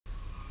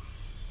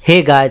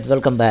Hey guys,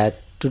 welcome back.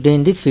 Today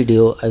in this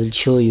video I will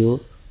show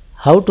you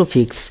how to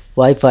fix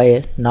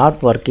Wi-Fi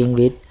not working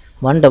with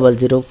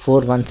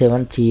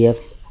 100417CF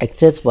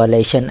access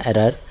violation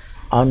error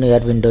on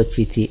your Windows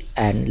PC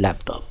and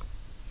laptop.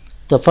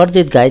 So for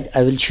this guys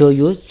I will show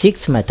you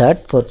 6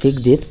 methods for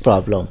fix this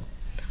problem.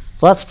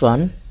 First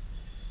one,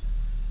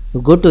 you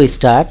go to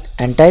start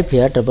and type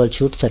here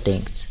troubleshoot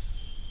settings.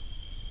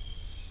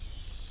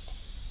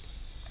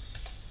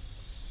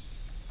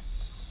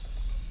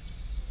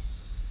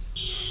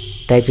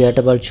 Type here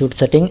troubleshoot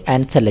setting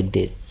and select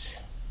this.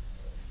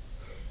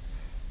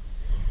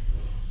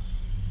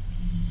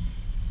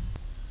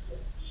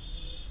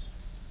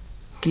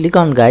 Click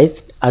on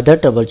guys other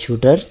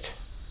troubleshooters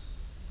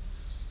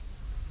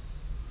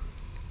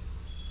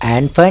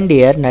and find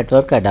here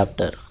network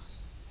adapter.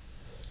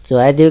 So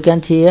as you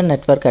can see here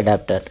network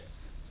adapter.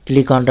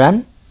 Click on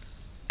run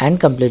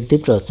and complete the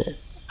process.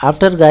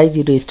 After guys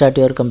you restart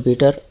your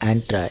computer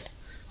and try.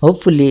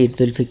 Hopefully it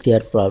will fix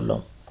your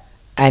problem.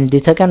 And the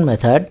second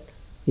method,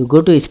 you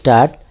go to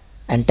start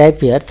and type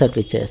here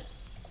services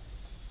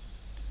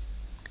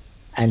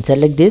and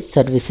select this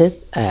services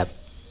app.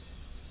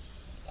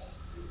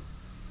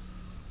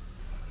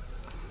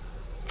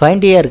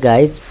 Find here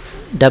guys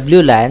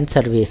WLAN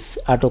service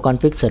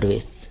autoconfig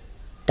service.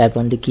 Type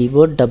on the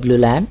keyboard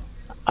WLAN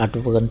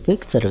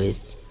autoconfig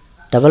service.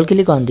 Double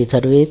click on the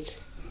service.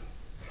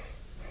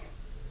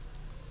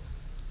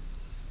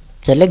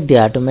 Select the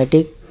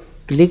automatic.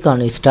 Click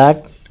on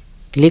start.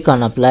 Click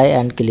on apply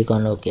and click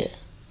on OK.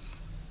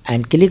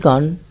 And click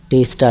on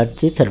restart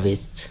the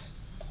service.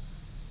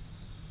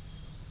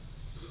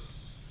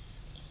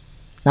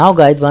 Now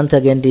guys once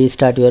again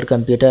restart your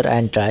computer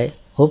and try.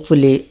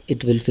 Hopefully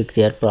it will fix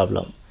your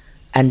problem.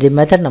 And the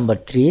method number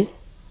 3,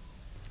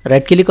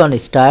 right click on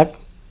start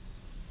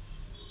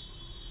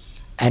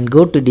and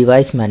go to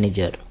device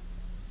manager.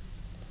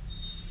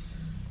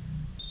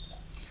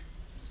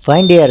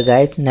 Find here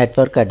guys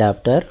network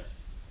adapter.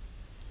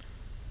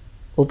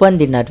 Open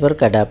the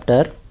network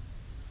adapter.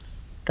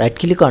 Right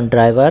click on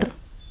driver,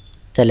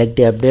 select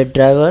the update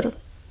driver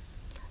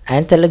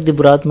and select the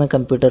browse my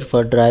computer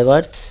for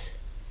drivers.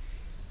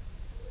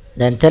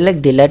 Then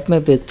select the let me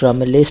pick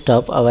from a list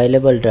of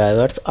available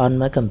drivers on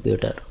my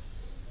computer.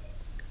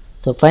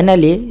 So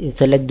finally you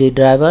select the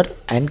driver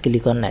and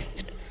click on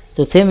next.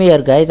 So same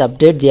here guys,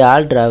 update the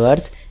all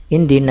drivers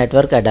in the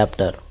network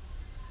adapter.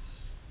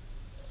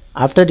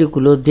 After you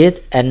close this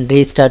and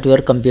restart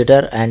your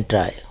computer and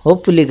try.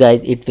 Hopefully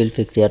guys it will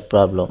fix your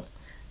problem.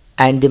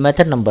 And the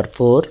method number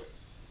 4,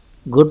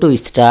 go to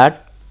start,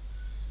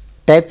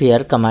 type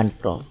here command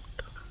prompt.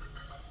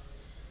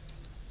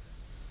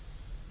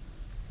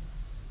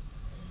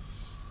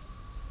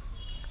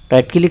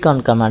 Right click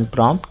on command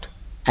prompt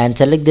and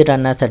select the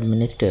run as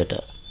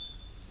administrator.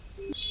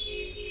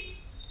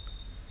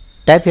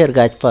 Type here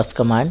guys first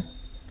command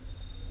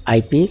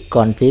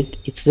ipconfig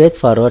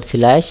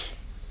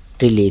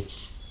 /release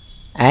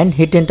and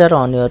hit enter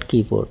on your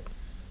keyboard.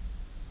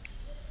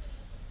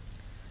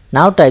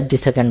 Now type the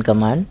second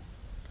command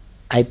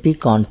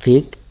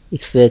ipconfig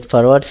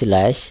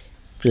 /flush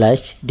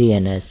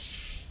DNS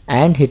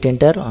and hit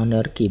enter on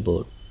your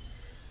keyboard.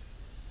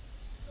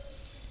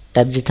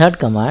 Type the third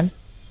command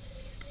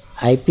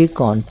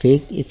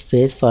ipconfig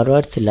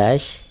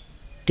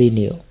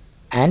 /renew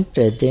and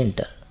press the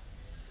enter.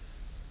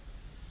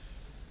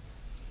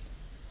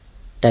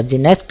 Type the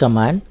next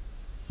command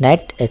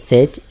netsh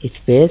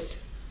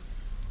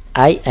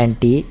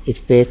int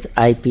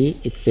ip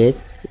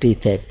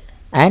reset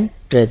and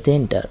press the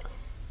enter.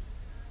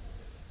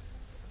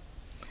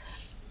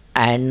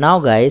 And now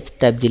guys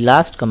type the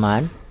last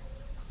command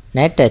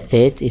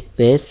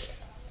netsh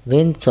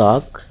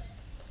winsock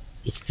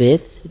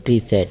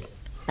reset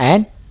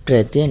and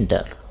press the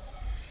enter.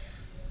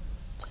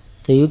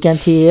 So you can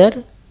see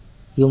here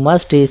you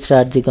must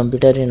restart the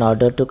computer in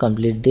order to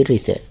complete the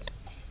reset.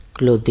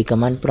 Close the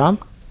command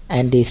prompt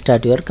and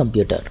restart your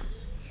computer.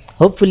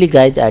 Hopefully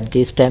guys at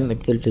this time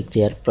it will fix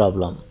your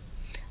problem.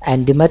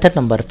 And the method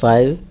number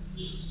 5,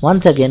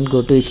 once again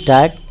go to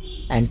start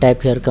and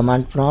type here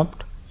command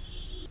prompt.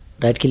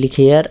 Right click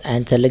here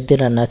and select the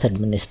run as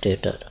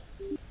administrator.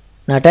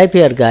 Now type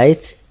here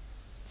guys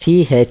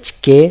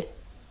chk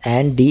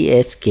and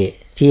dsk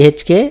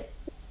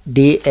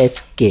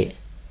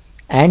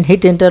and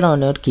hit enter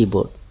on your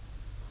keyboard.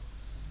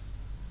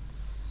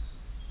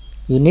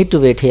 You need to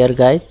wait here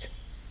guys.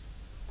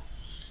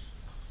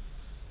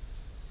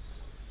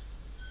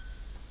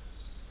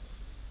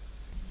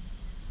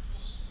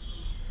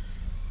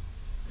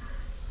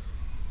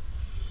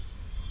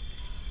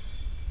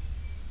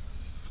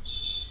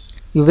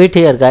 You wait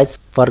here guys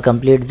for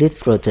complete this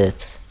process.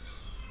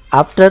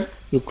 After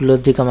you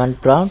close the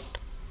command prompt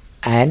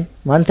and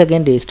once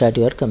again restart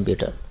your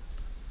computer.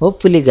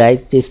 Hopefully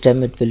guys this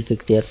time it will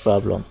fix your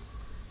problem.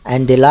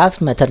 And the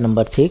last method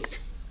number 6,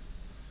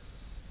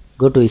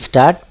 go to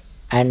start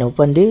and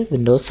open the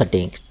Windows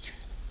settings.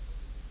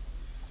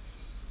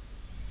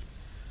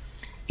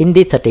 In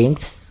the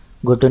settings,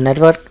 go to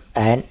network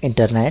and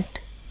internet.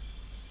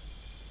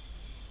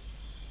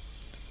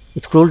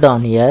 Scroll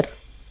down here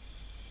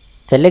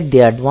Select the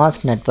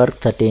advanced network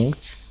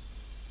settings.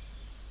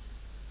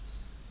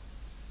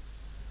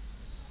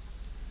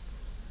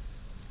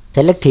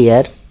 Select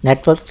here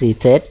network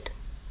reset,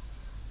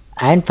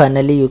 and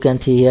finally you can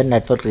see here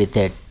network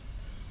reset.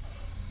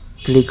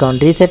 Click on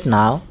reset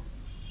now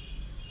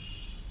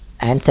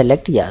and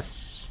select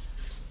yes.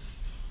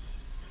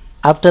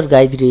 After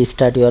guys,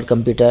 restart your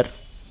computer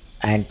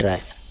and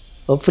try.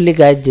 Hopefully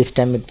guys, this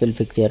time it will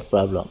fix your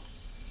problem.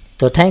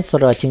 So thanks for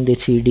watching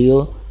this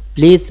video.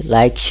 Please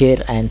like,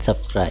 share and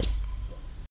subscribe.